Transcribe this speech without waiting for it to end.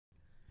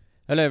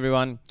Hello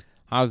everyone,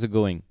 how's it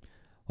going?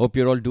 Hope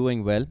you're all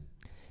doing well.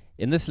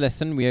 In this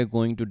lesson, we are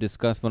going to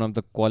discuss one of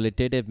the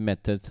qualitative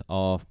methods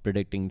of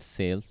predicting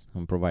sales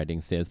and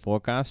providing sales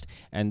forecast,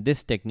 and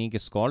this technique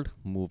is called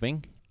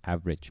moving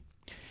average.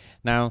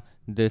 Now,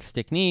 this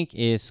technique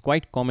is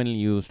quite commonly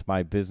used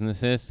by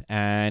businesses,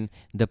 and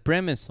the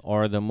premise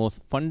or the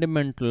most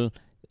fundamental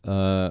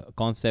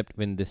concept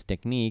in this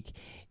technique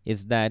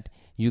is that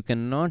you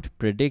cannot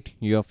predict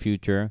your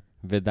future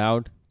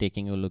without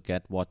taking a look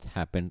at what's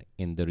happened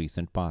in the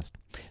recent past.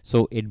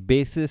 So it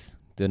bases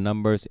the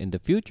numbers in the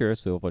future,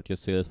 so what your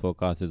sales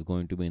forecast is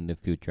going to be in the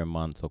future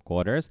months or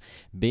quarters,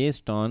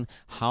 based on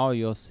how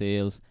your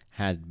sales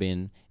had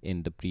been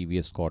in the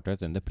previous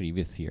quarters and the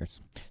previous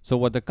years. So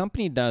what the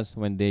company does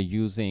when they're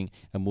using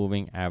a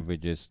moving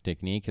averages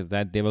technique is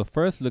that they will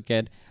first look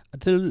at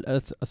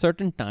a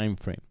certain time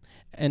frame.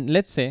 And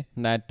let's say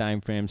that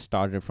time frame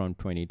started from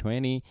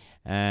 2020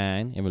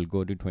 and it will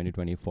go to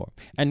 2024.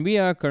 And we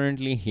are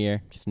currently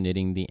here just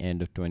nearing the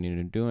end of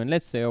 2022. And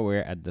let's say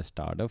we're at the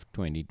start of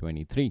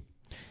 2023.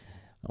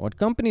 What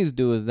companies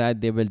do is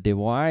that they will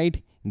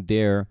divide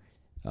their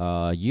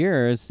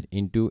years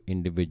into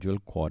individual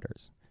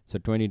quarters. So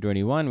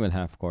 2021 will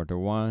have quarter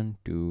 1,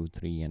 2,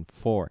 3, and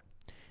 4.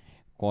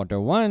 Quarter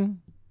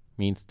 1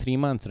 means 3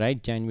 months,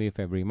 right? January,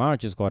 February,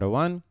 March is quarter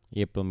 1,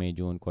 April, May,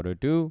 June, quarter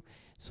 2,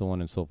 so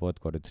on and so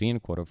forth, quarter 3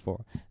 and quarter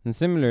 4. And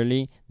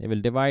similarly, they will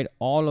divide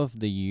all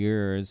of the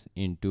years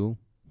into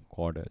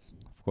quarters.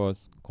 Of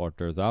course,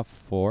 quarters are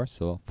 4,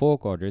 so 4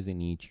 quarters in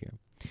each year.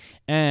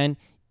 And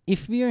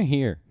if we are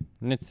here,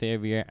 let's say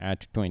we are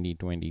at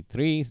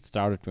 2023,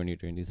 start of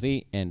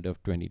 2023, end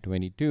of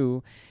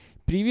 2022,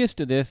 previous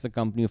to this, the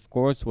company, of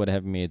course, would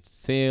have made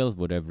sales,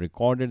 would have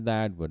recorded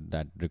that,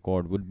 that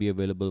record would be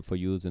available for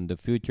use in the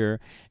future.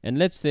 And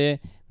let's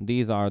say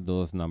these are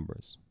those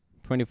numbers.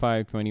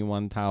 25,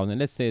 21,000.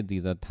 Let's say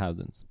these are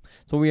thousands.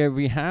 So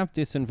we have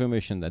this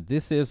information that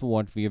this is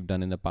what we have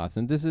done in the past,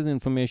 and this is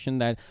information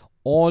that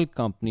all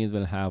companies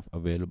will have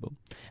available,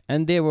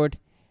 and they would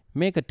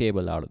make a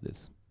table out of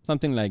this,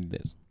 something like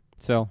this.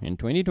 So in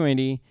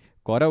 2020,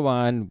 quarter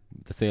 1,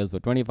 the sales were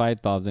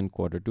 25,000,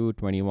 quarter 2,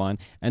 21,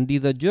 and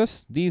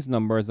these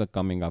numbers are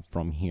coming up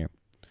from here.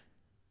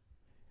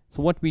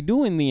 So what we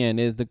do in the end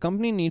is the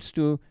company needs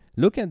to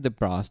look at the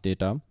past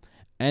data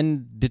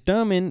and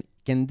determine,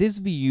 can this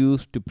be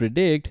used to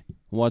predict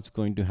what's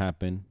going to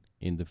happen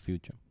in the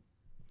future?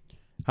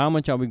 How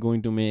much are we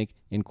going to make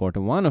in quarter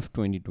 1 of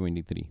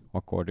 2023 or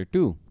quarter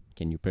 2?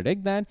 Can you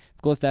predict that?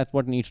 Of course, that's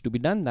what needs to be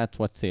done. That's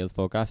what sales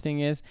forecasting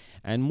is.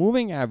 And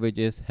moving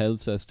averages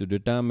helps us to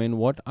determine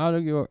what are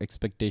your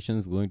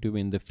expectations going to be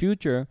in the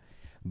future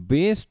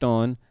based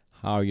on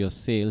how your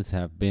sales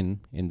have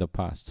been in the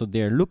past. So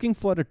they're looking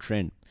for a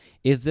trend.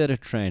 Is there a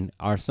trend?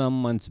 Are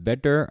some months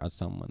better? Are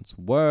some months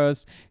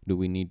worse? Do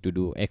we need to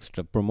do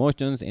extra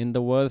promotions in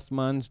the worst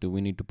months? Do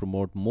we need to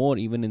promote more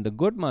even in the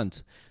good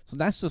months? So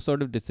that's the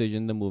sort of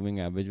decision the moving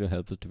average will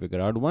help us to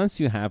figure out once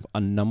you have a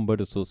number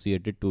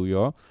associated to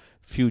your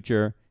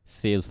future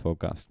sales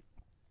forecast.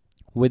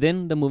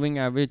 Within the moving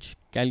average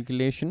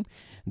calculation,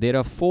 there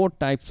are 4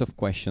 types of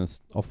questions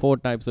or 4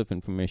 types of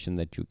information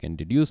that you can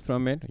deduce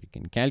from it, or you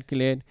can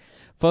calculate.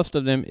 First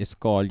of them is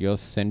called your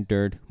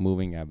centered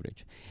moving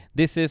average.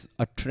 This is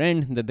a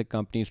trend that the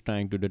company is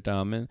trying to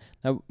determine.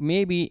 Now,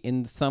 maybe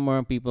in the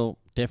summer, people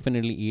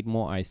definitely eat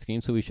more ice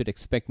cream, so we should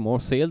expect more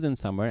sales in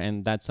summer,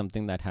 and that's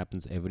something that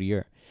happens every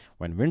year.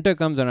 When winter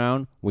comes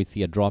around, we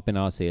see a drop in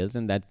our sales,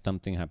 and that's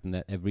something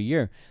happens every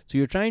year. So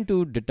you're trying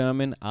to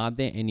determine, are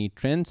there any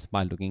trends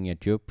by looking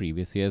at your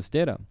previous year's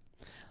data.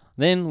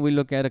 Then we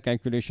look at a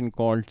calculation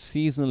called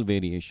seasonal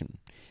variation.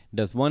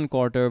 Does one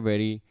quarter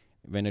vary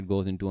when it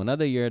goes into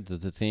another year?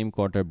 Does the same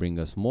quarter bring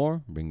us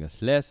more, bring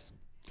us less?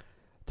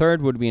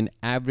 Third would be an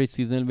average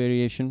seasonal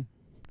variation.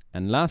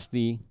 And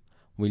lastly,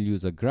 we'll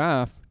use a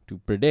graph to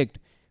predict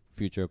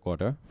future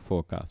quarter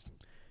forecasts.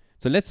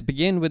 So let's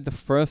begin with the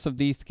first of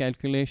these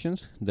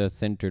calculations, the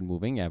centered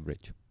moving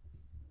average.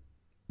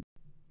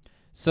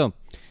 So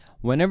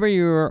whenever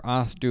you're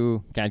asked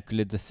to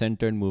calculate the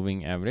centered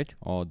moving average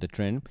or the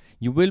trend,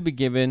 you will be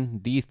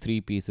given these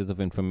 3 pieces of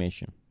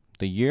information.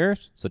 The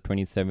years, so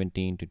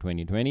 2017 to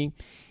 2020.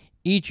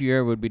 Each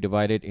year would be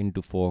divided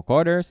into 4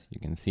 quarters. You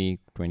can see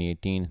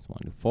 2018 is 1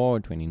 to 4,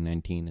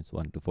 2019 is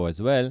 1 to 4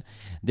 as well.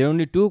 There are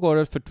only 2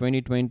 quarters for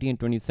 2020 and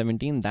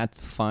 2017.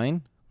 That's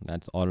fine.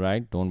 That's all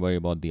right. Don't worry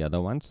about the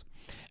other ones.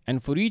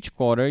 And for each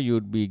quarter, you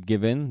would be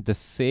given the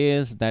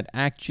sales that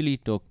actually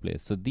took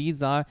place. So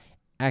these are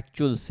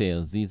actual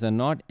sales. These are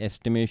not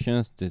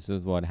estimations. This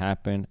is what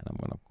happened. And I'm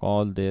going to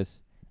call this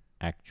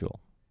actual.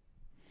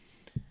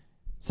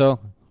 So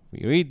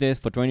we read this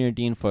for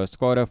 2018 first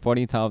quarter,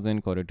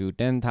 40,000, quarter 2,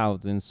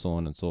 10,000, so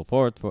on and so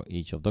forth for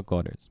each of the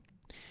quarters.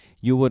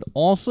 You would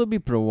also be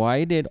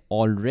provided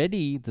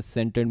already the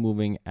centered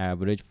moving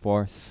average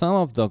for some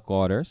of the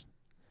quarters,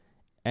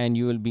 and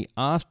you will be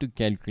asked to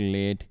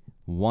calculate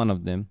one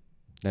of them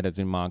that has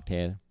been marked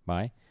here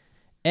by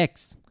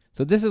X.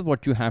 So this is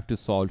what you have to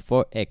solve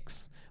for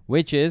X,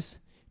 which is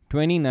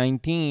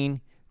 2019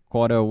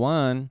 quarter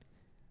 1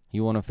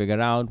 You want to figure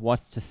out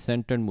what's the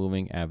centered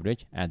moving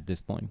average at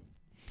this point.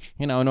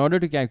 You know, in order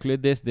to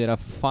calculate this, there are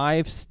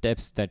 5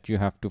 steps that you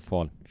have to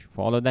follow. If you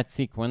follow that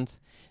sequence,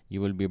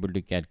 you will be able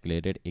to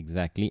calculate it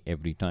exactly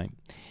every time.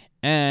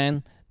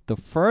 And the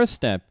first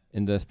step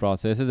in this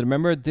process is,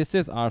 remember, this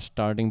is our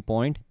starting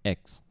point,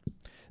 X.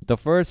 The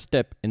first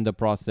step in the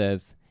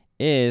process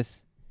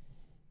is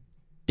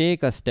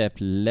take a step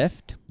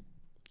left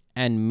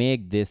and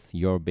make this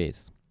your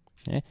base.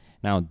 Okay?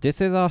 Now, this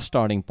is our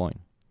starting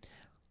point.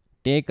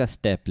 Take a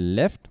step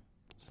left.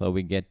 So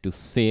we get to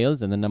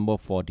sales and the number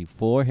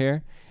 44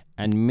 here,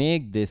 and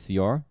make this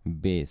your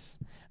base.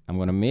 I'm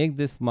going to make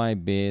this my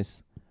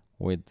base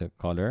with the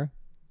color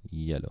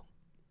yellow.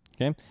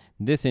 Okay,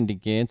 this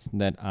indicates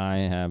that I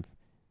have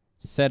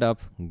set up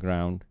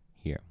ground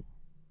here.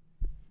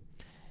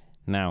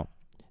 Now,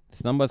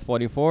 this number is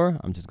 44.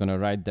 I'm just going to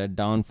write that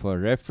down for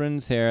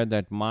reference here,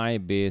 that my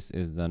base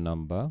is the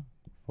number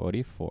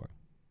 44.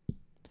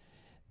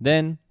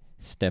 Then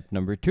step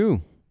number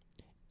 2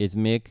 is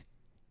make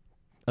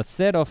a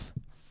set of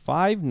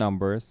 5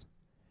 numbers,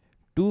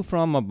 2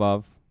 from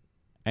above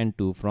and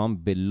 2 from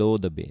below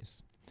the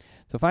base.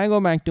 So if I go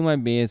back to my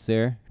base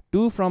here,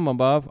 2 from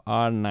above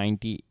are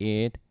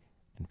 98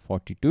 and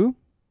 42.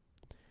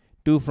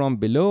 2 from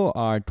below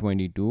are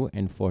 22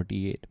 and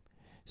 48.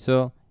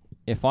 So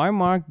if I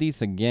mark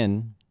these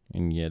again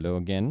in yellow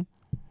again,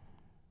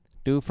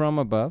 2 from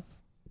above,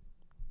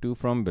 2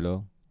 from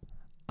below,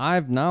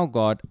 I've now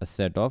got a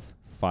set of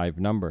 5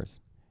 numbers.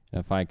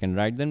 If I can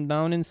write them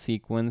down in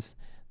sequence,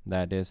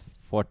 that is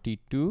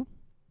 42,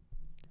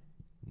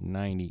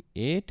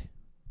 98,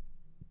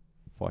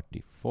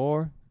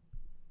 44,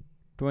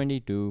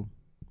 22,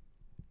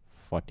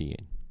 48.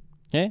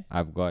 Okay,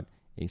 I've got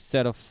a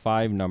set of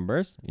 5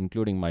 numbers,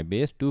 including my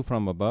base, 2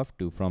 from above,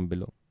 2 from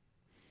below.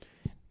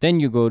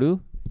 Then you go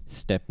to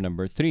step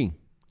number 3,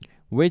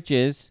 which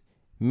is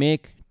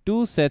make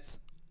 2 sets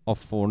of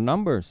 4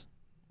 numbers.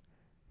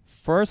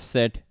 First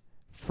set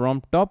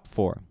from top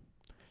 4.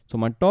 So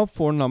my top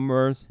 4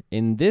 numbers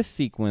in this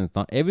sequence,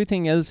 now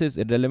everything else is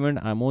irrelevant.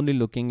 I'm only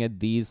looking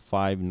at these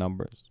 5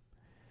 numbers.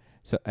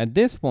 So at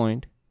this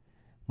point,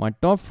 my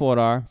top 4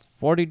 are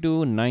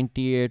 42,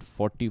 98,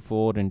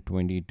 44, and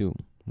 22,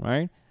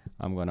 right?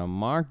 I'm going to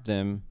mark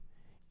them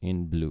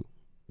in blue.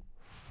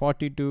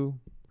 42,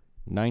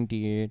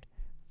 98,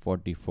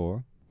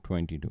 44,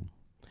 22.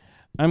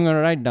 I'm going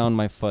to write down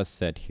my first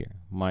set here.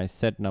 My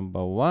set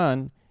number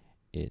 1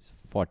 is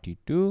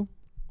 42,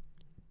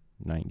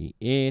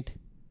 98,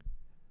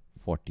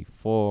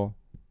 44,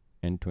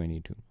 and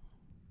 22.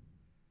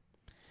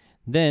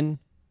 Then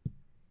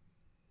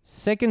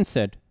second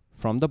set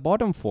from the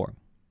bottom 4.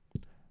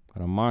 I'm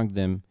going to mark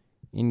them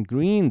in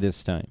green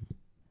this time.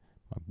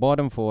 My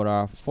bottom 4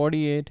 are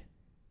 48,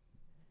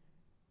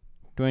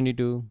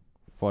 22,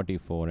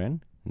 44,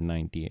 and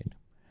 98.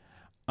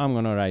 I'm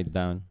going to write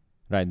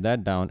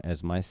that down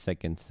as my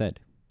second set.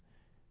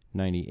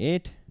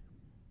 98,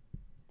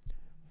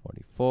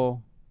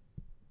 44,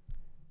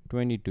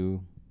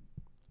 22,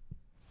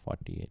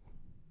 48.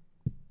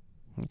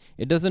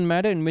 It doesn't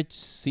matter in which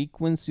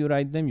sequence you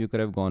write them. You could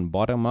have gone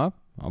bottom up,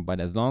 but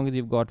as long as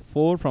you've got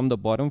 4 from the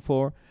bottom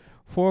 4,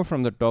 4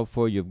 from the top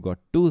 4, you've got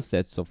 2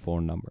 sets of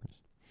 4 numbers.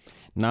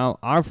 Now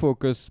our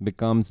focus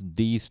becomes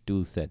these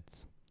 2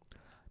 sets,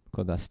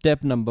 because the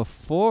step number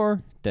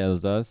 4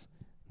 tells us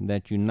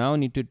that you now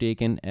need to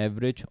take an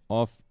average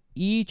of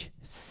each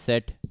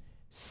set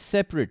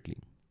separately.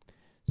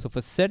 So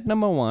for set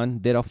number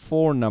 1, there are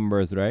 4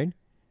 numbers, right?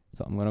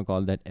 So I'm going to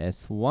call that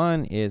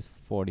S1 is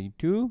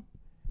 42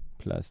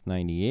 plus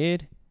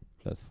 98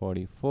 plus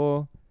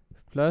 44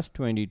 plus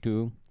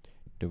 22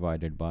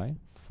 divided by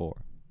 4.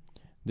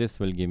 This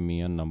will give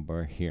me a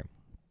number here.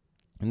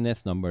 And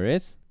this number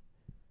is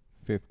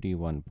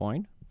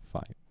 51.5.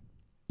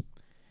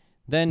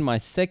 Then my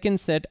second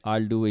set,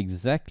 I'll do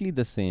exactly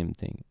the same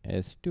thing.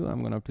 S2,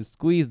 I'm going to have to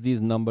squeeze these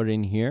number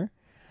in here.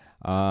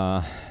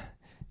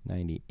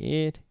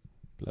 98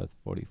 plus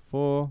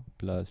 44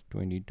 plus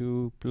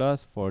 22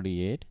 plus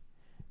 48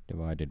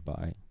 divided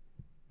by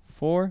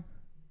 4.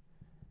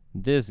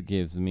 This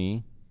gives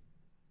me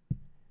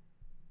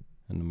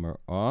a number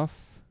of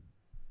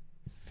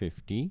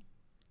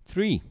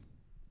 53.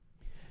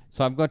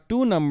 So I've got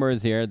 2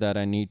 numbers here that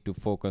I need to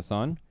focus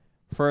on.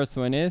 First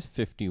one is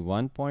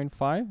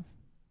 51.5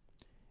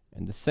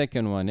 and the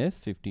second one is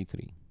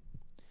 53.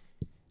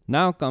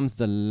 Now comes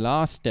the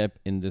last step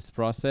in this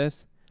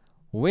process,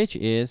 which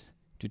is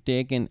to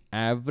take an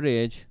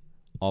average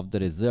of the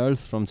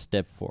results from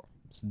step 4.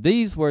 So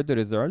these were the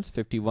results,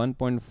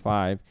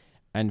 51.5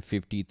 and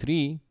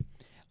 53.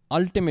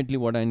 Ultimately,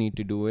 what I need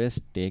to do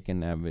is take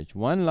an average.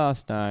 One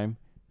last time,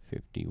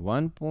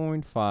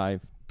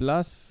 51.5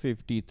 plus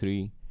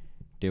 53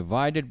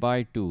 divided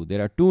by 2.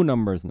 There are 2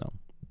 numbers now.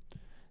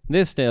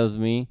 This tells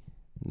me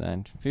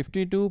that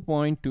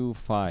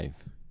 52.25.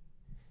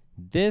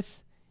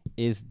 This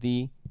is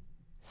the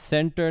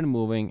centered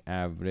moving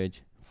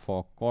average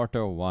for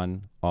quarter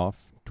 1 of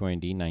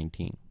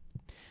 2019.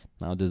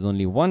 Now there's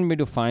only one way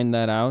to find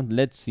that out.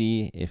 Let's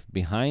see if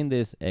behind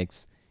this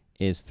X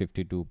is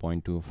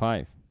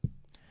 52.25.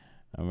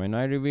 And when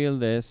I reveal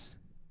this,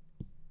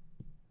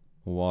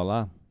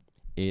 voila,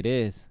 it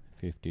is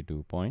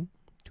 52.25.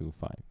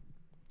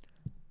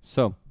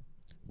 So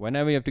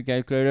whenever you have to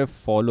calculate it,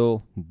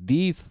 follow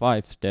these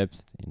 5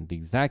 steps in the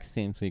exact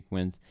same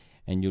sequence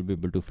and you'll be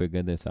able to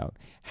figure this out.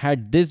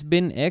 Had this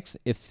been X,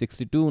 if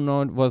 62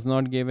 was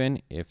not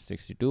given, if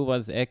 62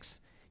 was X,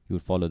 you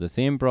follow the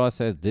same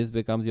process. This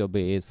becomes your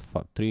base,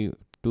 2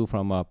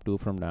 from up, 2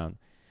 from down.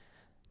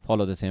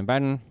 Follow the same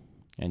pattern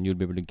and you'll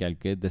be able to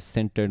calculate the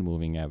centered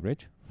moving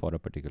average for a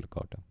particular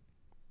quarter.